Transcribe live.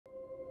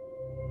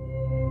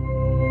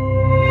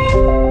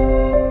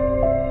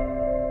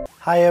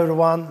Hi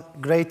everyone,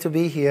 great to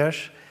be here.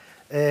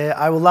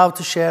 I would love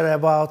to share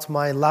about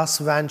my last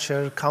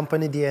venture,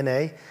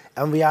 CompanyDNA,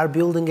 and we are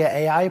building an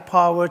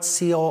AI-powered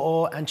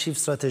COO and Chief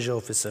Strategy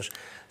Officer.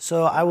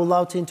 So I would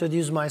love to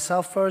introduce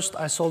myself first.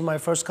 I sold my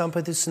first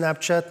company to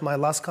Snapchat, my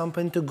last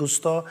company to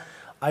Gusto.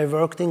 I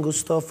worked in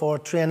Gusto for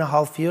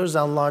 3.5 years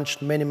and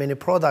launched many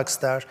products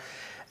there.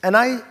 And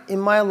in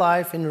my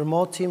life, in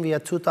remote team, we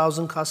had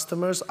 2,000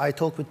 customers. I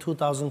talk with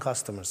 2,000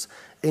 customers.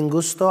 In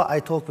Gusto, I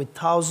talk with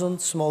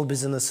 1,000 small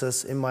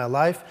businesses in my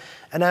life.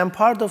 And I'm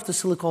part of the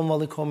Silicon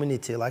Valley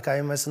community. Like I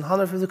invest in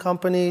 150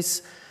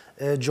 companies,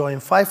 join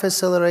 5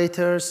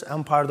 accelerators.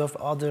 I'm part of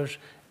other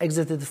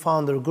exited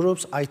founder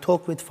groups. I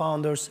talk with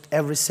founders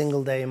every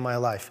single day in my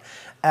life.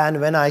 And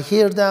when I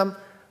hear them,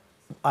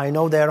 I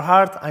know their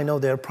heart, I know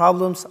their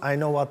problems, I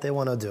know what they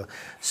want to do.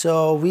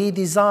 So we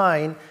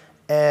build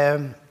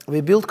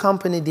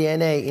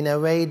CompanyDNA in a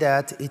way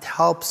that it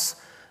helps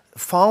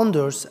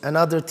founders and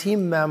other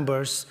team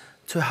members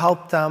to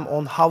help them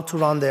on how to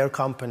run their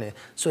company.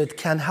 So it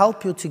can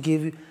help you to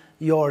give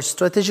your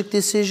strategic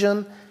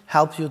decision,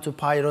 help you to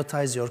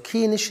prioritize your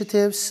key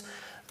initiatives,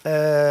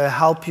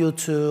 help you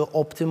to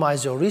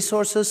optimize your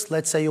resources.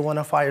 Let's say you want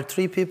to fire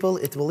 3 people,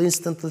 it will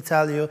instantly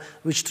tell you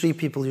which 3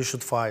 people you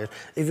should fire.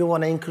 If you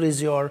want to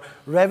increase your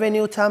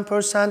revenue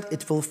 10%,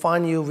 it will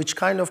find you which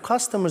kind of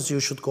customers you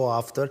should go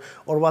after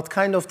or what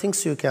kind of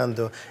things you can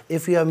do.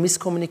 If you have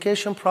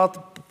miscommunication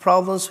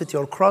problems with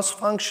your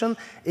cross-function,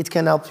 it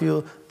can help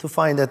you to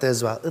find that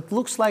as well. It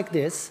looks like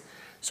this.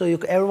 So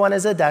everyone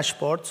has a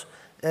dashboard.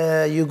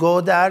 You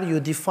go there, you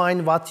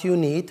define what you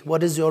need,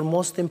 what is your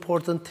most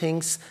important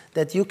things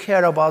that you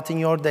care about in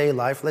your daily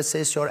life. Let's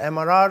say it's your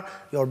MRR,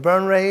 your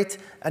burn rate,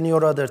 and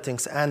your other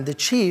things. And the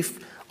chief,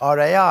 our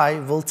AI,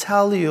 will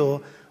tell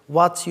you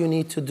what you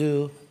need to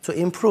do to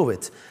improve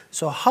it.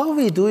 So how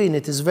we're doing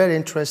it is very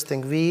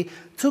interesting. We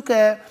took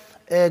a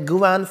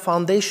Guan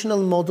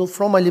foundational model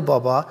from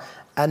Alibaba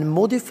and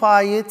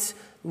modify it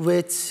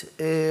with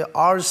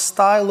our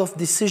style of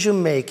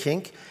decision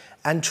making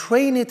and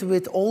train it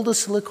with all the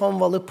Silicon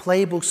Valley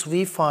playbooks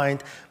we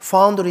find,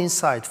 founder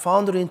insight,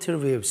 founder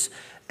interviews,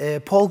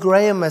 Paul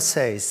Graham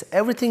essays,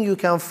 everything you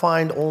can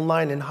find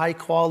online in high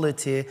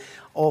quality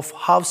of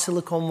how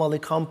Silicon Valley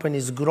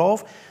companies grow,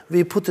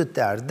 we put it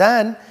there.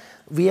 Then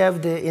we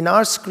have in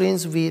our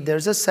screens,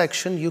 there's a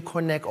section, you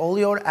connect all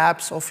your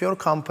apps of your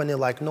company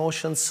like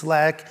Notion,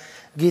 Slack,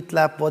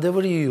 GitLab,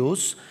 whatever you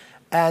use,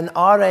 and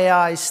our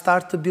AI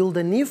start to build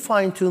a new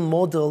fine-tuned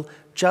model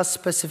just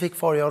specific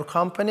for your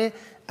company,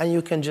 and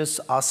you can just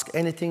ask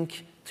anything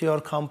to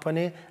your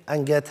company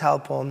and get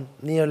help on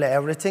nearly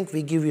everything.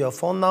 We give you a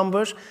phone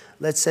number.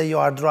 Let's say you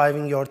are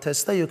driving your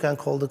Tesla, you can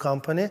call the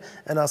company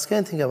and ask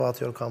anything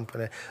about your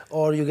company.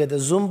 Or you get a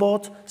Zoom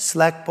bot,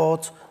 Slack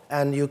bot,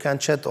 and you can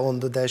chat on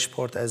the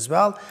dashboard as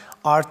well.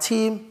 Our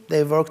team,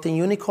 they worked in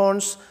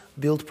unicorns,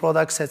 built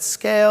products at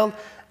scale,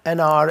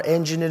 and our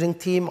engineering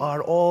team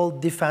are all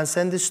defense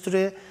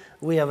industry.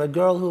 We have a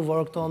girl who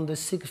worked on the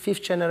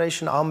 5th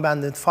generation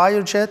unmanned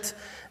Firejet,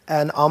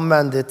 an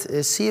unmanned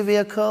sea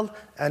vehicle,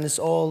 and it's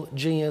all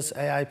genius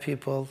AI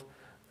people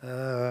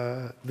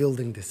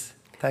building this.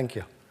 Thank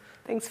you.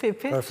 Thanks for your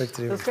pitch. Perfect.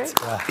 That's great.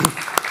 Yeah.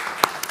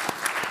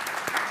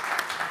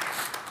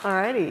 All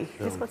righty.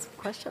 Who's got some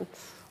questions?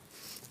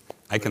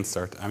 I can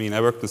start. I mean, I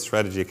worked in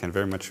strategy. I can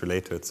very much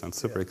relate to it. Sounds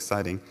super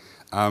exciting.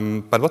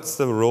 But what's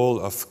the role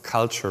of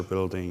culture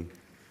building?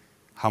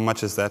 How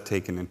much is that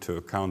taken into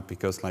account?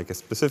 Because like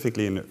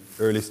specifically in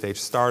early stage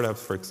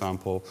startups, for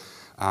example,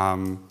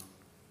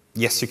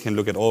 yes, you can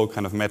look at all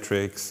kind of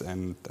metrics,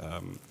 and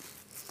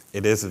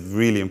it is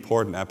really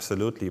important,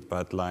 absolutely.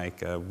 But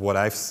like what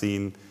I've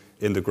seen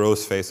in the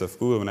growth phase of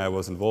Google when I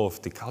was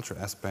involved, the culture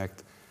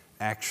aspect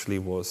actually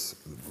was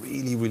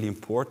really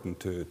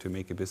important to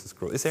make a business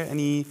grow. Is there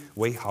any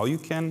way how you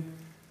can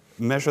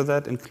measure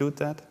that, include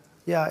that?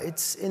 Yeah,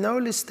 it's in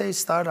early stage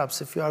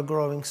startups, if you are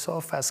growing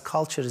so fast,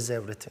 culture is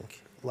everything.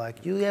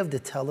 Like you have the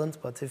talent,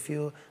 but if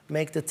you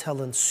make the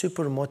talent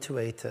super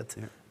motivated,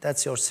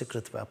 that's your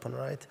secret weapon,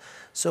 right?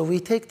 So we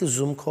take the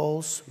Zoom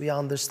calls, we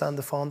understand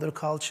the founder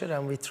culture,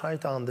 and we try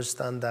to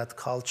understand that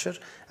culture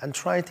and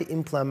try to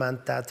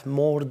implement that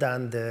more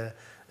than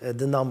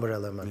the number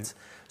element.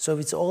 Yeah. So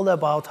it's all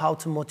about how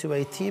to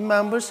motivate team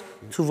members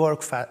to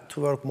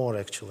work more,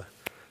 actually.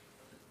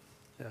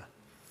 Yeah.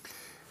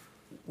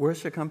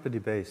 Where's your company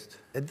based?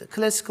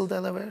 Classical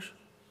Delaware.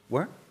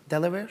 Where?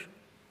 Delaware.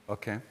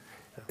 Okay.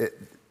 Yeah.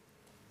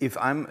 If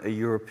I'm a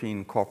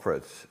European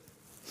corporate,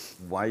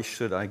 why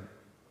should I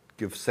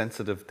give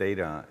sensitive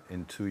data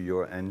into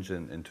your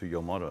engine, into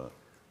your model?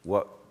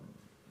 What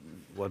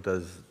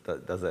does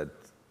that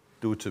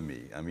do to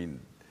me? I mean,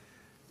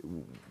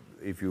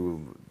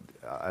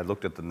 I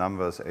looked at the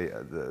numbers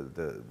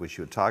which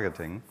you're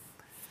targeting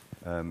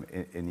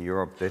in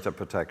Europe, data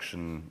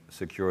protection,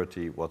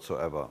 security,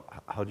 whatsoever.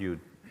 How do you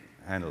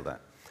handle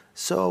that?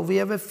 So we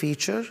have a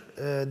feature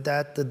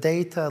that the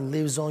data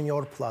lives on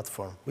your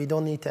platform. We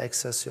don't need to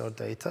access your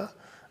data.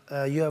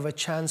 You have a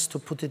chance to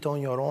put it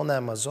on your own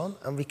Amazon,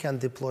 and we can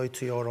deploy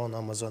to your own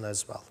Amazon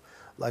as well.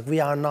 Like,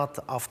 we are not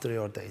after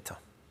your data.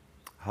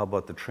 How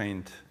about the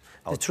trained?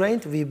 The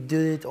trained, we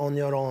do it on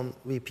your own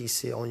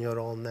VPC, on your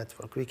own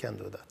network. We can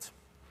do that.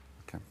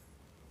 Okay.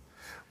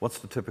 What's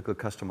the typical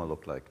customer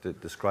look like?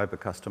 Describe a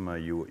customer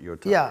you're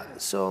targeting. Yeah,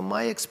 so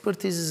my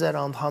expertise is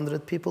around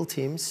 100 people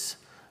teams,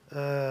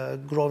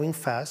 growing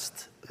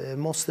fast,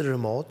 mostly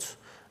remote,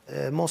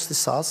 mostly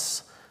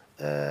SaaS,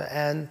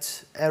 and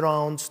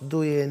around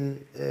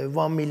doing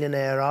 1 million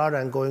ARR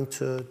and going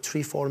to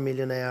 3-4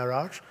 million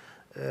ARR.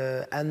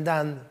 And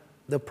then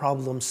the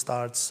problem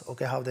starts,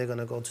 okay, how are they going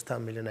to go to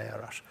 10 million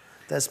ARR?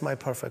 That's my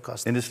perfect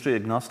customer. Industry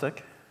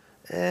agnostic?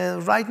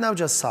 Right now,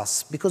 just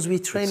SaaS, because we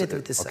train it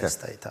with the SaaS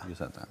data. You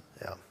said that.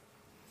 Yeah.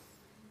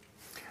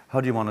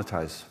 How do you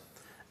monetize?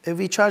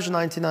 We charge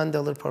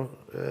 $99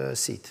 per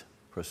seat.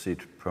 Per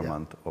seat, per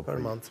month? Or per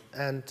month.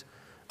 And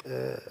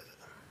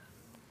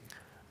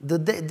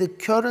the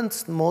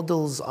current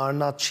models are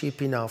not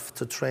cheap enough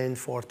to train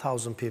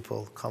 4,000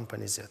 people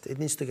companies yet. It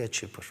needs to get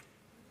cheaper.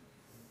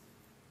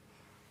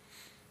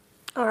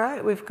 All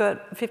right, we've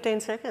got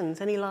 15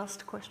 seconds. Any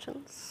last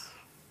questions?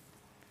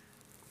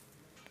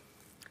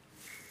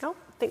 No,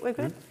 I think we're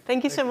good.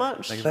 Thank you so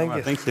much. Thank you so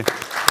much. Thank you.